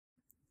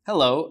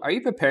Hello, are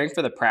you preparing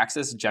for the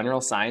Praxis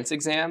General Science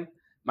Exam?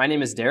 My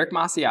name is Derek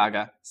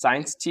Masiaga,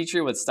 science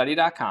teacher with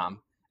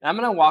Study.com, and I'm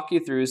going to walk you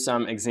through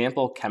some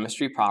example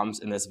chemistry problems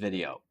in this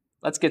video.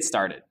 Let's get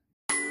started.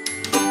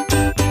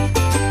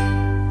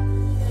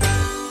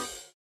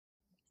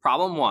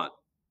 Problem 1.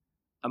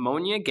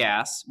 Ammonia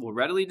gas will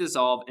readily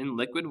dissolve in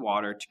liquid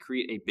water to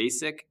create a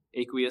basic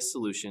aqueous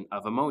solution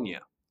of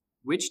ammonia.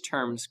 Which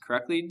terms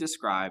correctly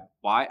describe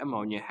why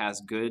ammonia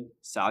has good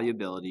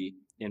solubility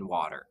in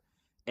water?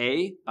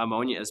 A,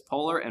 ammonia is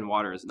polar and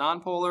water is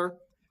nonpolar.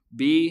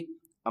 B,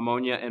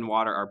 ammonia and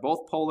water are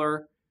both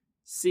polar.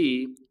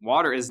 C,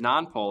 water is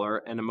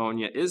nonpolar and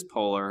ammonia is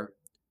polar.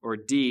 Or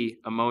D,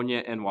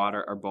 ammonia and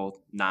water are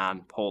both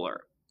nonpolar.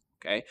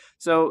 Okay,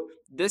 so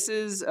this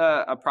is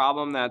a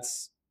problem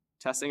that's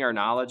testing our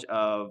knowledge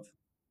of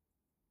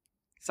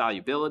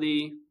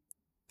solubility,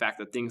 the fact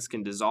that things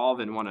can dissolve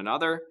in one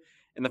another.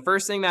 And the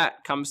first thing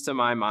that comes to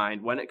my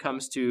mind when it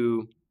comes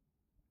to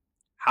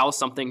how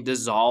something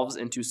dissolves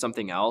into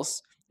something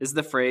else is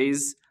the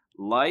phrase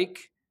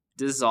like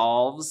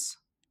dissolves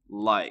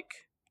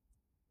like.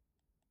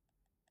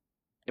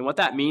 And what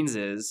that means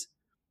is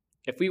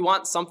if we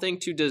want something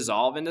to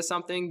dissolve into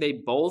something, they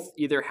both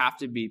either have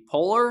to be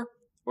polar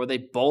or they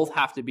both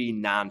have to be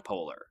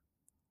nonpolar.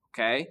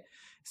 Okay?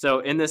 So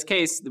in this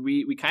case,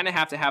 we kind of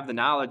have to have the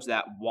knowledge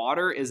that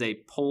water is a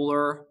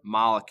polar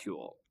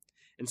molecule.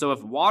 And so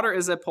if water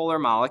is a polar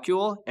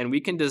molecule and we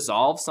can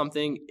dissolve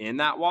something in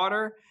that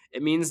water,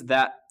 it means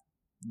that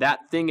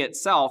that thing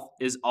itself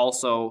is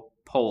also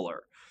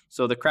polar.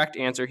 So the correct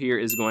answer here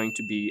is going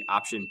to be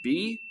option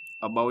B,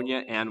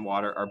 ammonia and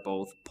water are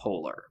both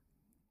polar.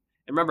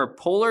 And remember,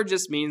 polar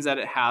just means that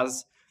it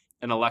has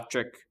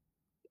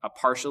a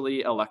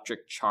partially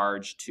electric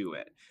charge to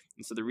it.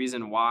 And so the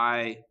reason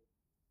why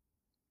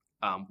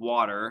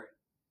water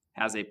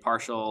has a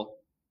partial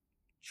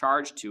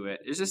charge to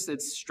it is just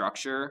its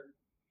structure.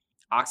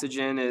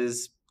 Oxygen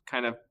is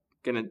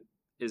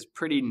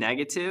pretty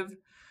negative.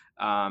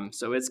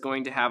 So it's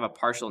going to have a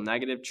partial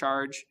negative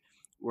charge,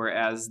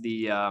 whereas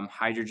the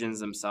hydrogens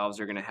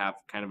themselves are going to have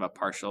kind of a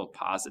partial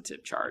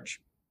positive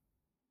charge.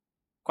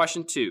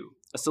 Question 2.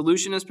 A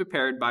solution is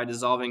prepared by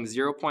dissolving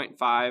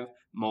 0.5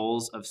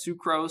 moles of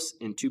sucrose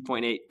in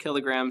 2.8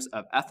 kilograms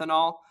of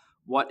ethanol.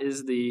 What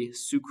is the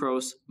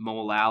sucrose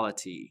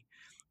molality?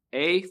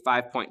 A,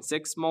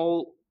 5.6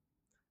 mole.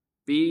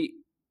 B,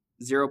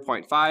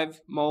 0.5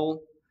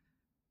 mole.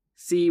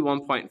 C,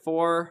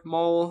 1.4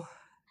 mole.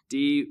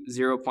 D,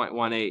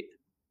 0.18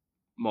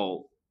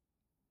 mole.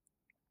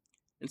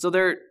 And so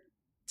they're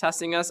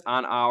testing us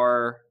on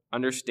our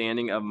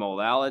understanding of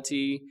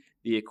molality.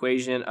 The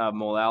equation of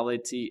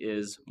molality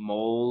is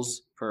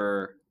moles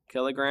per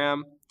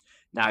kilogram.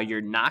 Now, you're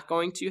not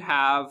going to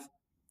have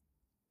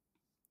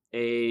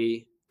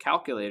a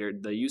calculator,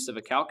 the use of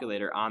a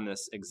calculator on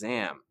this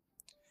exam.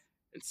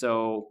 And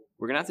so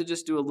we're going to have to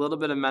just do a little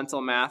bit of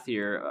mental math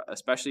here,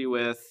 especially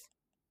with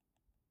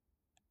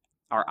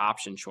our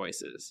option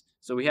choices.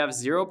 So we have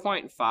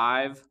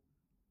 0.5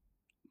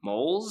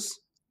 moles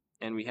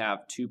and we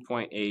have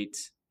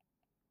 2.8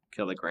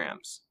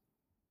 kilograms.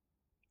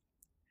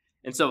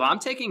 And so if I'm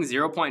taking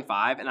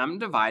 0.5 and I'm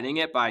dividing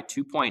it by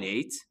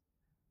 2.8,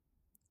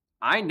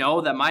 I know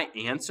that my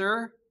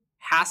answer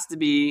has to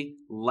be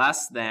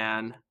less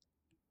than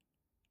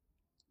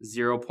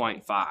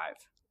 0.5.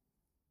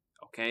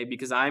 Okay,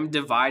 because I'm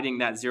dividing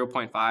that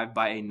 0.5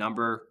 by a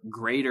number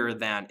greater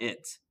than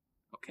it.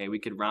 Okay,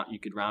 you could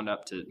round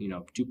up to,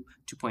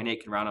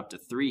 2.8 can round up to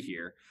 3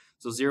 here.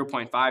 So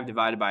 0.5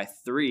 divided by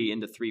 3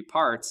 into 3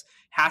 parts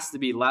has to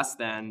be less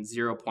than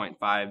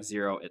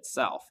 0.50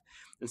 itself.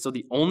 And so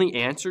the only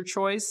answer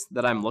choice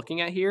that I'm looking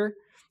at here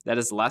that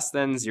is less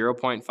than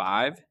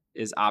 0.5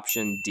 is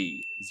option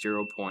D,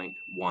 0.18.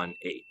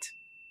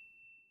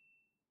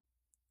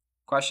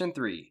 Question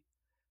 3.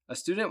 A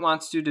student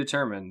wants to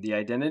determine the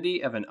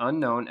identity of an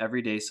unknown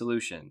everyday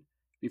solution.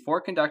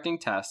 Before conducting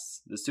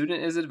tests, the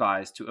student is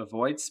advised to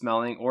avoid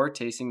smelling or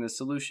tasting the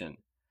solution.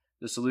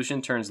 The solution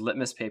turns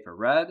litmus paper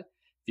red,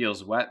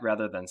 feels wet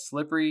rather than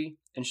slippery,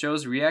 and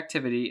shows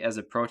reactivity as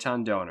a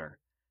proton donor.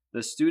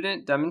 The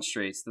student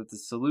demonstrates that the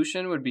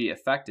solution would be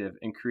effective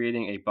in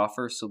creating a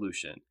buffer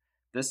solution.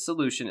 This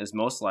solution is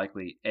most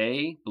likely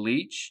A,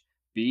 bleach,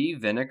 B,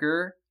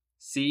 vinegar,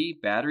 C,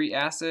 battery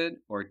acid,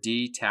 or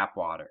D, tap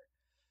water.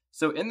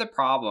 So in the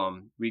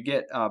problem, we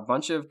get a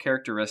bunch of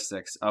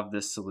characteristics of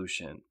this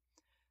solution.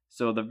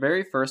 So the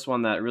very first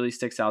one that really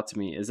sticks out to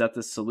me is that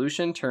the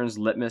solution turns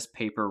litmus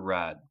paper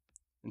red.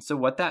 And so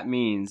what that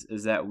means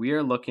is that we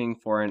are looking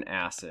for an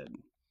acid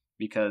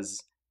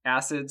because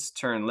acids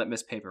turn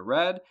litmus paper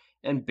red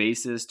and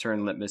bases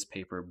turn litmus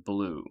paper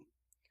blue.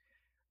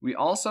 We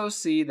also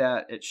see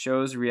that it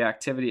shows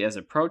reactivity as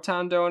a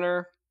proton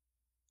donor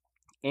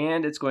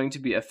and it's going to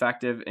be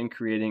effective in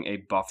creating a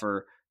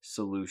buffer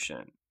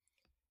solution.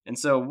 And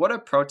so what a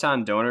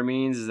proton donor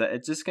means is that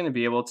it's just going to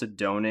be able to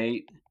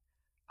donate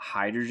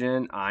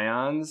hydrogen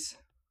ions.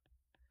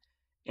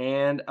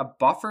 And a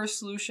buffer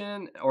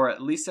solution, or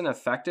at least an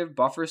effective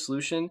buffer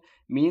solution,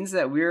 means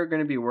that we are going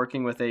to be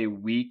working with a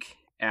weak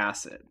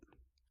acid.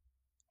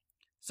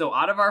 So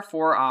out of our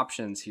 4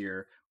 options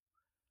here,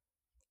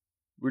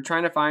 we're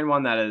trying to find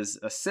one that is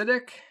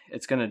acidic,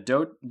 it's going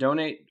to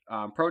donate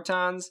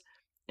protons,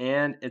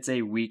 and it's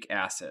a weak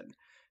acid.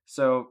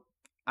 So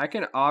I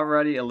can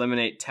already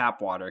eliminate tap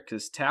water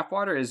because tap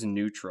water is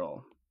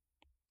neutral.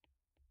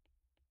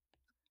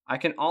 I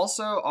can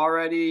also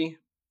already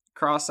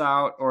cross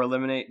out or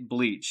eliminate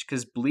bleach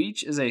because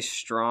bleach is a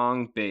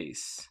strong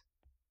base.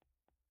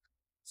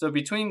 So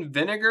between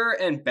vinegar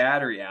and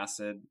battery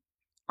acid,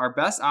 our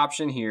best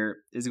option here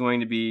is going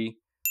to be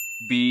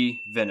B,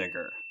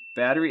 vinegar.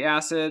 Battery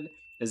acid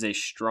is a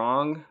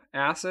strong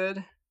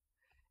acid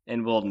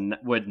and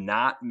would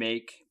not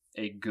make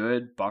a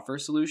good buffer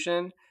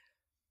solution.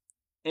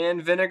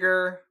 And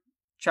vinegar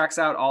checks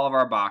out all of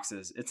our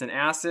boxes. It's an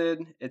acid,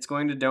 it's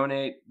going to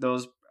donate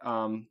those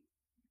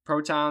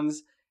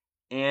protons,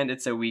 and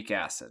it's a weak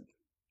acid.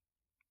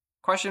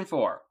 Question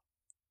 4.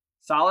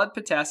 Solid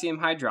potassium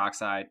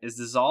hydroxide is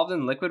dissolved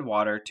in liquid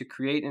water to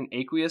create an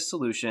aqueous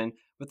solution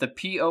with a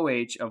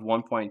pOH of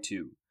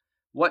 1.2.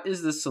 What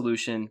is the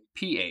solution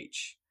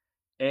pH?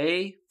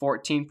 A,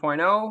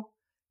 14.0,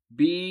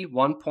 B,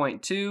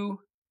 1.2,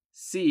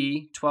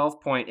 C,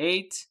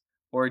 12.8,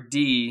 or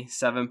D,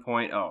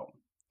 7.0?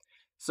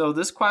 So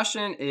this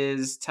question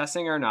is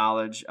testing our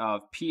knowledge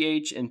of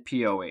pH and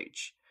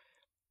pOH.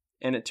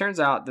 And it turns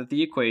out that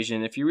the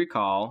equation, if you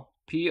recall,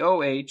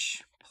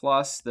 pOH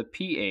plus the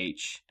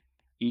pH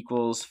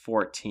equals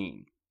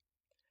 14.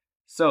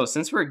 So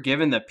since we're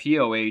given the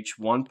pOH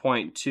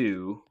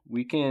 1.2,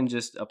 we can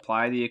just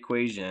apply the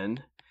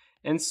equation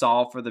and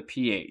solve for the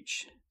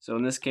pH. So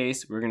in this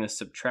case, we're going to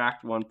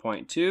subtract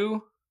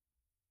 1.2.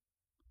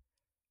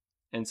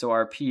 And so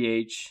our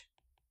pH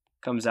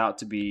comes out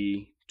to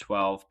be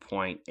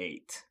 12.8.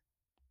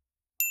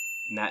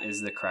 And that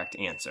is the correct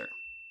answer.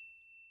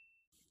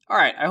 All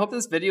right, I hope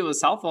this video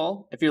was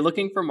helpful. If you're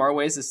looking for more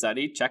ways to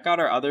study, check out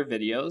our other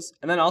videos,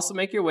 and then also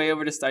make your way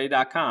over to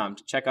study.com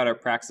to check out our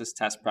Praxis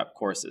test prep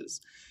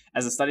courses.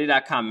 As a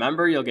study.com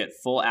member, you'll get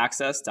full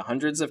access to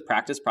hundreds of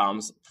practice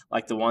problems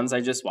like the ones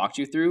I just walked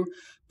you through,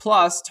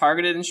 plus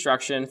targeted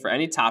instruction for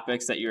any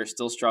topics that you're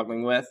still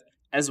struggling with,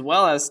 as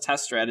well as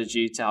test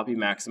strategy to help you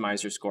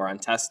maximize your score on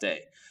test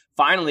day.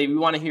 Finally, we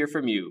want to hear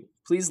from you.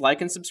 Please like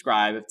and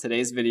subscribe if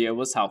today's video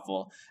was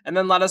helpful, and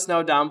then let us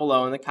know down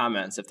below in the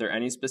comments if there are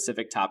any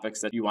specific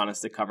topics that you want us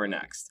to cover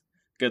next.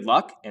 Good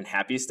luck and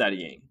happy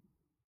studying!